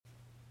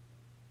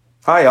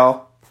Hi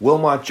y'all,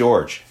 Wilmot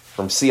George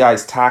from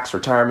CI's Tax,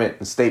 Retirement,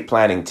 and Estate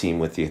Planning team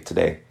with you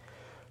today.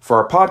 For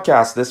our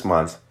podcast this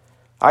month,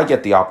 I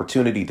get the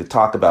opportunity to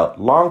talk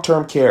about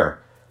long-term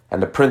care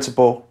and the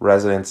principal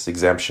residence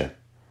exemption.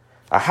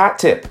 A hat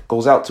tip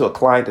goes out to a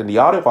client in the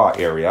Ottawa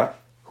area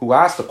who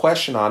asked a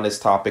question on this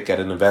topic at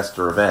an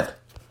investor event.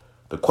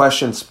 The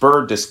question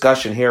spurred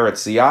discussion here at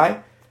CI,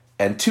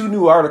 and 2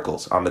 new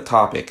articles on the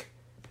topic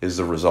is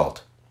the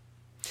result.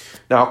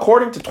 Now,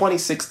 according to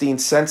 2016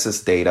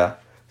 census data,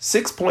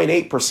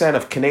 6.8%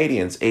 of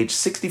Canadians aged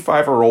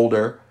 65 or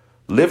older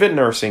live in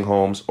nursing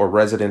homes or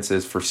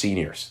residences for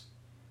seniors.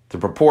 The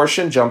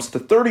proportion jumps to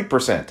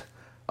 30%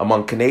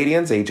 among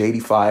Canadians aged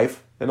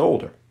 85 and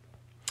older.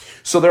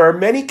 So there are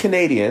many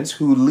Canadians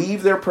who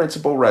leave their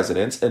principal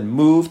residence and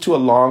move to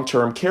a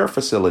long-term care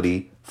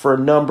facility for a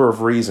number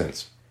of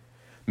reasons.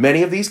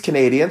 Many of these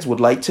Canadians would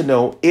like to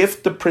know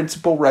if the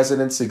principal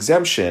residence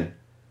exemption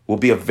will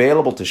be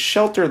available to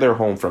shelter their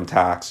home from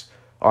tax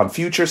on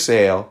future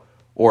sale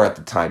or at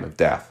the time of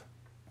death.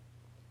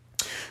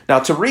 Now,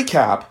 to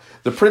recap,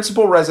 the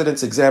principal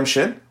residence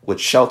exemption,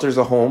 which shelters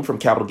a home from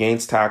capital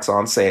gains tax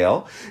on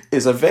sale,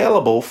 is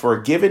available for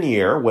a given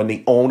year when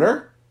the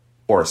owner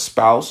or a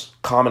spouse,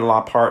 common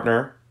law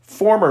partner,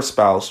 former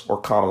spouse or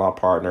common law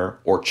partner,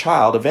 or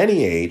child of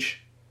any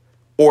age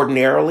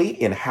ordinarily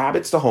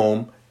inhabits the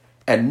home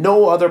and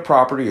no other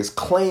property is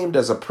claimed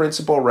as a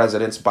principal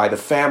residence by the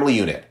family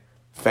unit.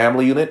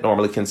 Family unit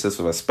normally consists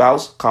of a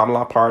spouse, common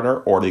law partner,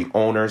 or the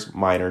owner's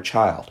minor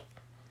child.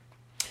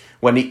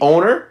 When the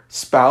owner,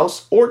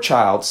 spouse, or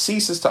child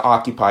ceases to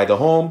occupy the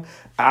home,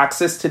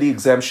 access to the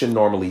exemption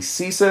normally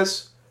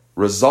ceases,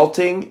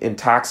 resulting in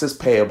taxes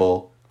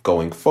payable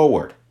going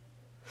forward.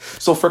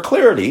 So for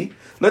clarity,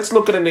 let's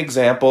look at an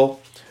example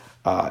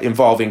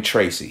involving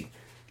Tracy.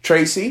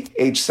 Tracy,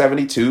 age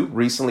 72,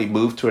 recently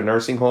moved to a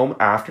nursing home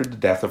after the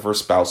death of her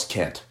spouse,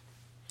 Kent.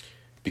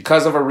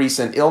 Because of a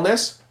recent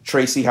illness,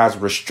 Tracy has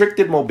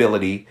restricted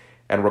mobility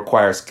and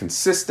requires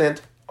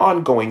consistent,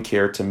 ongoing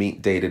care to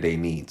meet day-to-day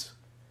needs.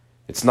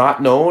 It's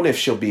not known if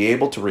she'll be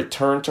able to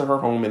return to her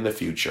home in the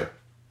future.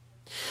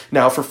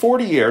 Now, for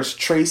 40 years,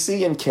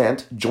 Tracy and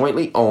Kent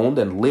jointly owned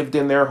and lived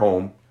in their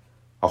home,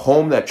 a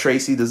home that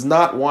Tracy does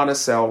not want to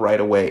sell right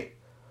away.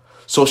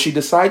 So she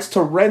decides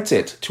to rent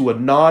it to a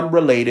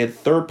non-related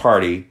third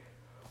party,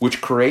 which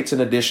creates an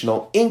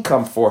additional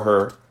income for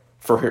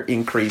her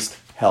increased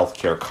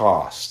healthcare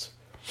costs.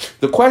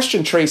 The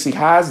question Tracy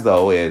has,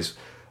 though, is,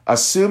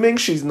 assuming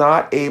she's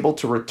not able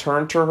to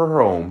return to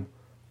her home,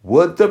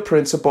 would the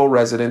principal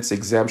residence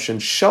exemption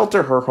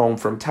shelter her home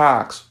from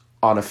tax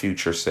on a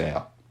future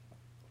sale?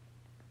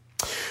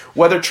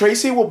 Whether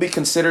Tracy will be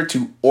considered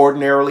to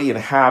ordinarily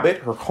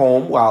inhabit her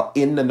home while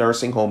in the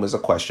nursing home is a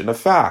question of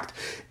fact.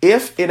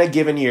 If in a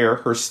given year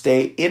her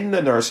stay in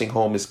the nursing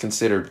home is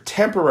considered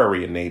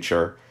temporary in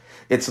nature,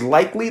 it's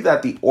likely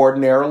that the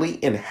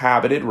ordinarily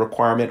inhabited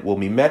requirement will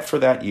be met for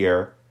that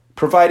year,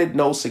 provided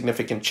no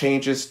significant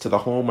changes to the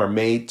home are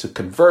made to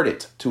convert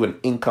it to an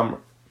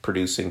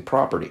income-producing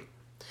property.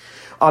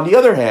 On the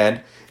other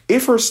hand,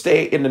 if her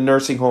stay in the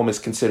nursing home is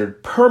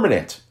considered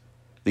permanent,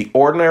 the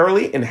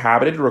ordinarily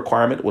inhabited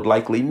requirement would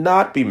likely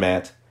not be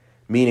met,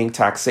 meaning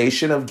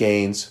taxation of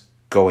gains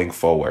going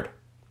forward.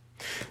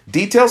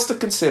 Details to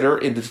consider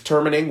in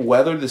determining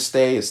whether the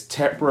stay is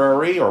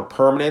temporary or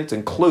permanent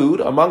include,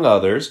 among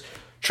others,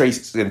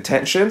 Tracy's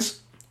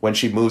intentions when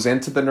she moves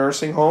into the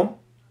nursing home,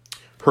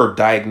 her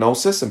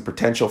diagnosis and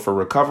potential for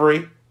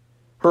recovery,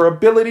 her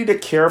ability to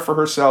care for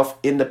herself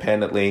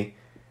independently,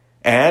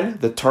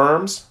 and the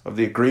terms of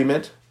the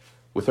agreement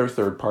with her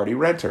third-party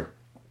renter.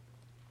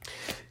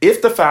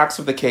 If the facts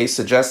of the case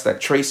suggest that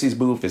Tracy's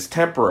move is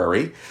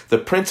temporary, the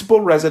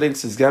principal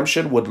residence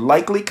exemption would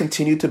likely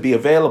continue to be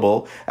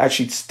available as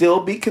she'd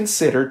still be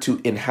considered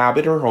to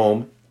inhabit her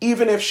home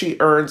even if she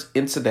earns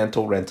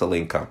incidental rental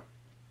income.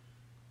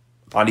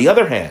 On the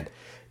other hand,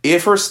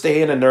 if her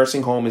stay in a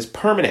nursing home is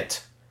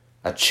permanent,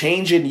 a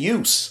change in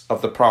use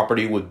of the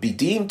property would be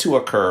deemed to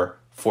occur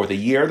for the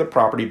year the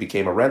property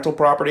became a rental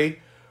property,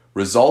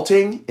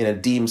 resulting in a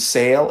deemed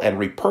sale and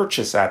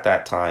repurchase at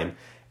that time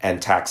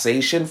and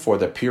taxation for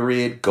the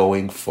period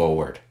going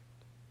forward.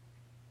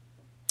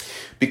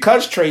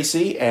 Because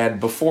Tracy and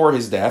before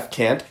his death,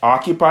 Kent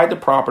occupied the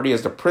property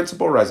as the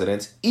principal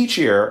residence each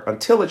year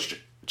until its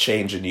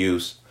change in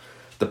use,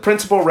 the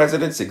principal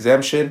residence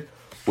exemption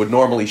would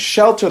normally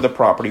shelter the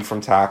property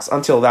from tax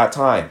until that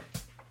time.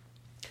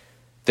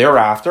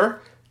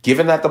 Thereafter,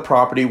 given that the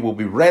property will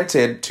be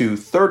rented to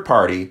third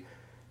party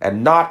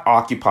and not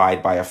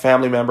occupied by a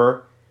family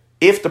member,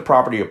 if the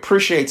property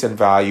appreciates in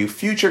value,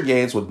 future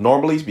gains would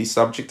normally be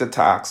subject to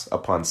tax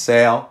upon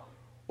sale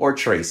or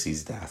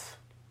Tracy's death.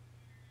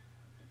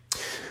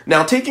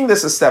 Now, taking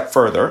this a step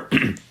further,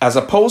 as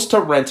opposed to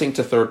renting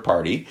to third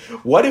party,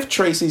 what if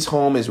Tracy's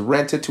home is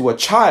rented to a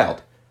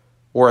child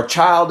or a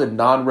child and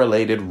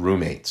non-related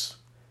roommates?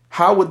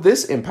 How would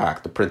this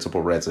impact the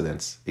principal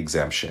residence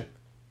exemption?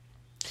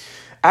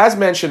 As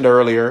mentioned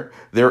earlier,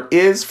 there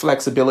is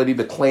flexibility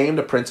to claim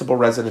the principal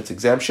residence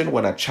exemption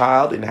when a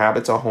child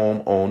inhabits a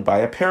home owned by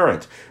a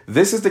parent.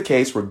 This is the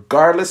case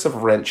regardless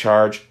of rent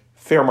charge,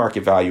 fair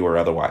market value, or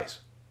otherwise.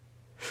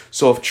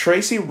 So if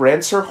Tracy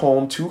rents her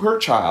home to her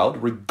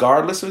child,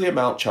 regardless of the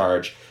amount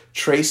charged,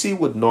 Tracy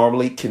would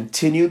normally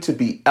continue to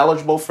be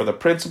eligible for the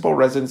principal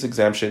residence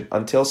exemption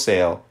until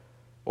sale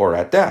or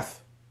at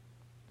death.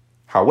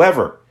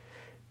 However,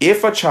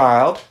 if a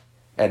child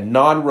and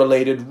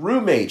non-related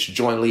roommates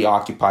jointly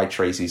occupy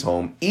Tracy's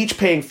home, each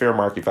paying fair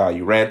market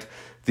value rent,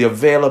 the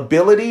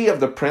availability of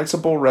the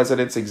principal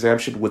residence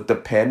exemption would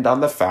depend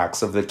on the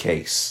facts of the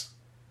case.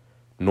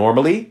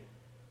 Normally,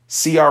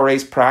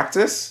 CRA's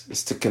practice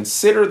is to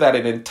consider that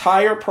an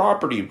entire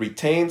property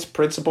retains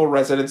principal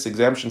residence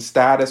exemption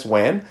status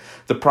when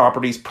the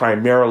property is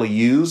primarily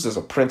used as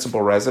a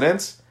principal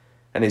residence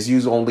and is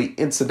used only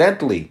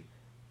incidentally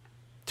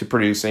to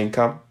produce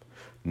income.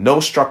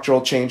 No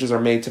structural changes are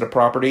made to the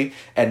property,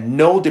 and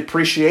no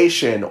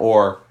depreciation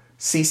or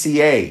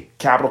CCA,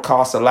 capital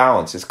cost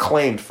allowance, is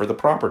claimed for the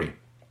property.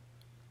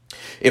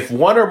 If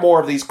one or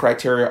more of these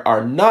criteria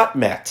are not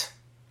met,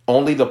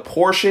 only the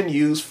portion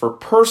used for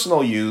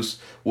personal use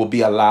will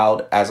be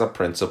allowed as a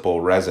principal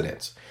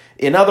residence.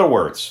 In other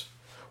words,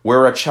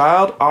 where a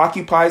child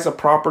occupies a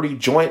property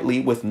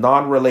jointly with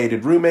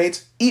non-related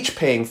roommates, each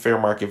paying fair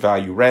market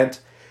value rent,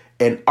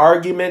 an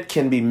argument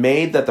can be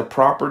made that the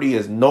property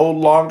is no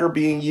longer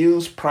being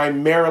used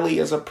primarily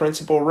as a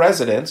principal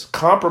residence,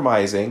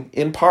 compromising,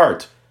 in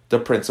part, the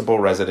principal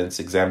residence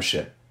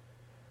exemption.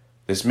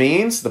 This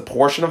means the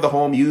portion of the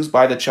home used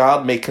by the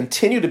child may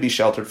continue to be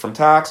sheltered from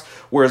tax,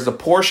 whereas the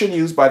portion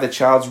used by the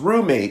child's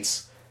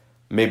roommates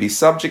may be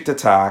subject to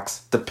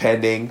tax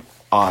depending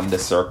on the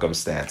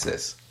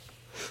circumstances.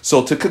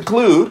 So to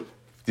conclude,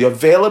 the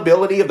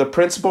availability of the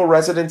principal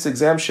residence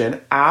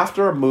exemption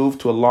after a move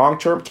to a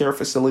long-term care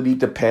facility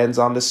depends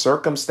on the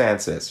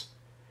circumstances.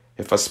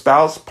 If a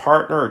spouse,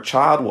 partner, or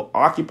child will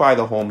occupy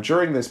the home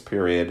during this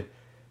period,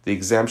 the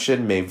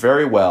exemption may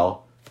very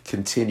well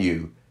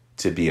continue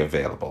to be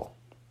available.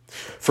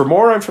 For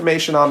more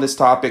information on this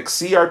topic,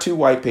 see our 2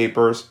 white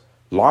papers,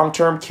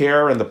 Long-Term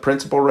Care and the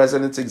Principal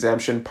Residence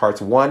Exemption, Parts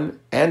 1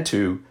 and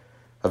 2,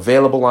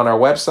 available on our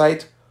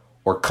website,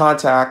 or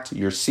contact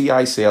your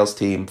CI sales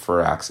team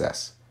for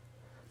access.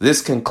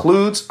 This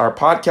concludes our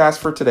podcast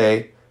for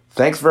today.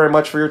 Thanks very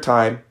much for your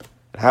time,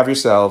 and have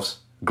yourselves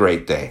a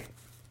great day.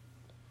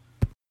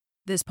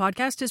 This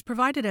podcast is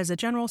provided as a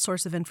general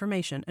source of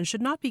information and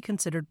should not be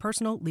considered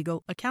personal,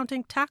 legal,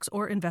 accounting, tax,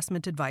 or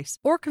investment advice,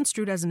 or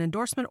construed as an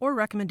endorsement or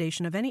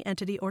recommendation of any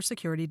entity or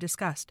security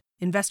discussed.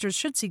 Investors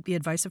should seek the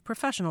advice of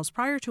professionals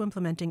prior to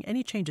implementing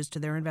any changes to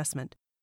their investment.